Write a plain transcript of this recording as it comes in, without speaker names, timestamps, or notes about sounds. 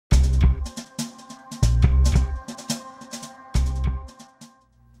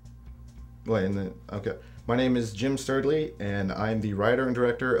Wait, okay. My name is Jim Sturdley, and I'm the writer and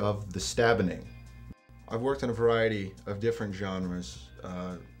director of The Stabbening. I've worked in a variety of different genres.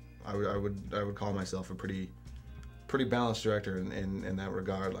 I would call myself a pretty balanced director in that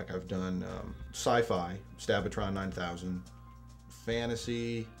regard. Like I've done sci-fi, Stabbatron 9000,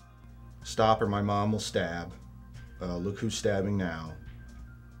 fantasy, Stop or My Mom Will Stab, Look Who's Stabbing Now,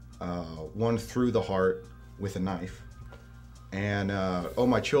 one Through the Heart with a Knife, and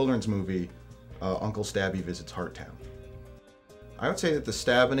my children's movie, Uncle Stabby Visits Hearttown. I would say that The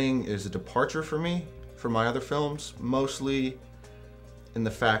Stabbening is a departure for me from my other films, mostly in the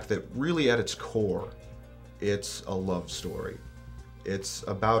fact that really at its core, it's a love story. It's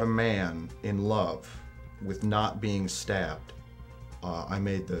about a man in love with not being stabbed. I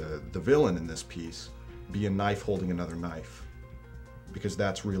made the villain in this piece be a knife holding another knife, because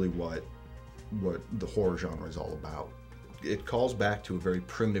that's really what the horror genre is all about. It calls back to a very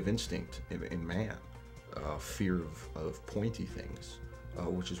primitive instinct in man, fear of pointy things,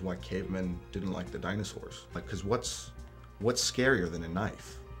 which is why cavemen didn't like the dinosaurs. Like, because what's scarier than a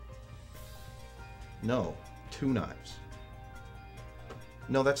knife? No, two knives.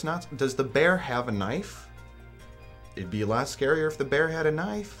 No, that's not. Does the bear have a knife? It'd be a lot scarier if the bear had a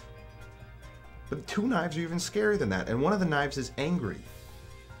knife. But two knives are even scarier than that, and one of the knives is angry.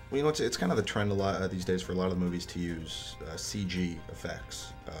 Well, you know, it's kind of the trend a lot these days for a lot of the movies to use CG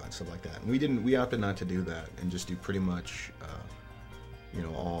effects and stuff like that. And we opted not to do that and just do pretty much,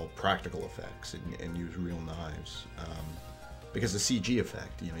 all practical effects and use real knives. Because the CG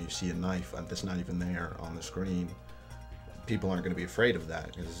effect, you see a knife that's not even there on the screen, people aren't going to be afraid of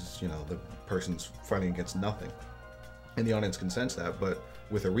that because, the person's fighting against nothing. And the audience can sense that, but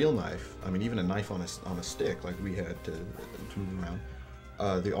with a real knife, I mean, even a knife on a stick, like we had to move around,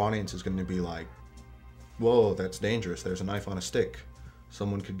 the audience is going to be like, whoa, that's dangerous. There's a knife on a stick.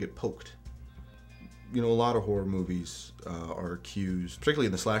 Someone could get poked. A lot of horror movies are accused, particularly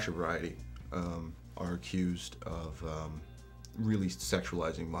in the slasher variety, are accused of really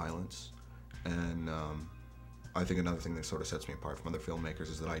sexualizing violence. And I think another thing that sort of sets me apart from other filmmakers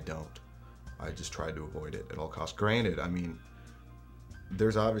is that I don't. I just try to avoid it at all costs. Granted, I mean,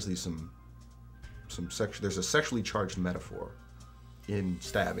 there's obviously there's a sexually charged metaphor in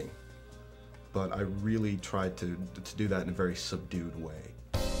stabbing, but I really tried to do that in a very subdued way.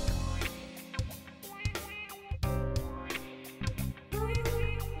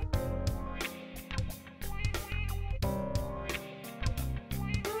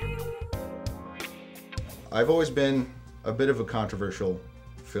 I've always been a bit of a controversial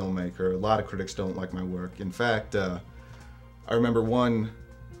filmmaker. A lot of critics don't like my work. In fact, I remember one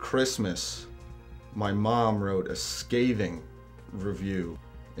Christmas, my mom wrote a scathing review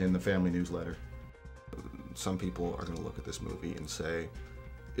in the family newsletter. Some people are going to look at this movie and say,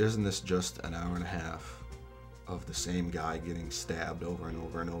 isn't this just an hour and a half of the same guy getting stabbed over and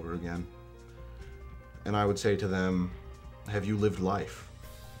over and over again? And I would say to them, have you lived life?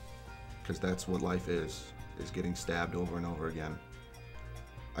 Because that's what life is getting stabbed over and over again.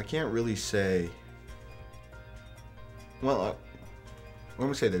 I can't really say, well, let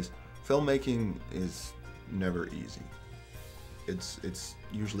me say this, filmmaking is never easy. It's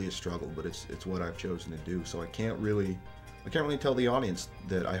usually a struggle, but it's what I've chosen to do. So I can't really tell the audience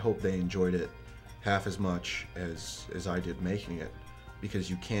that I hope they enjoyed it half as much as I did making it, because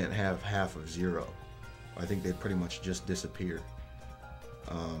you can't have half of zero. I think they'd pretty much just disappear.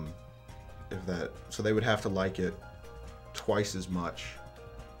 So they would have to like it twice as much.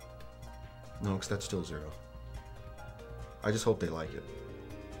 No, because that's still zero. I just hope they like it.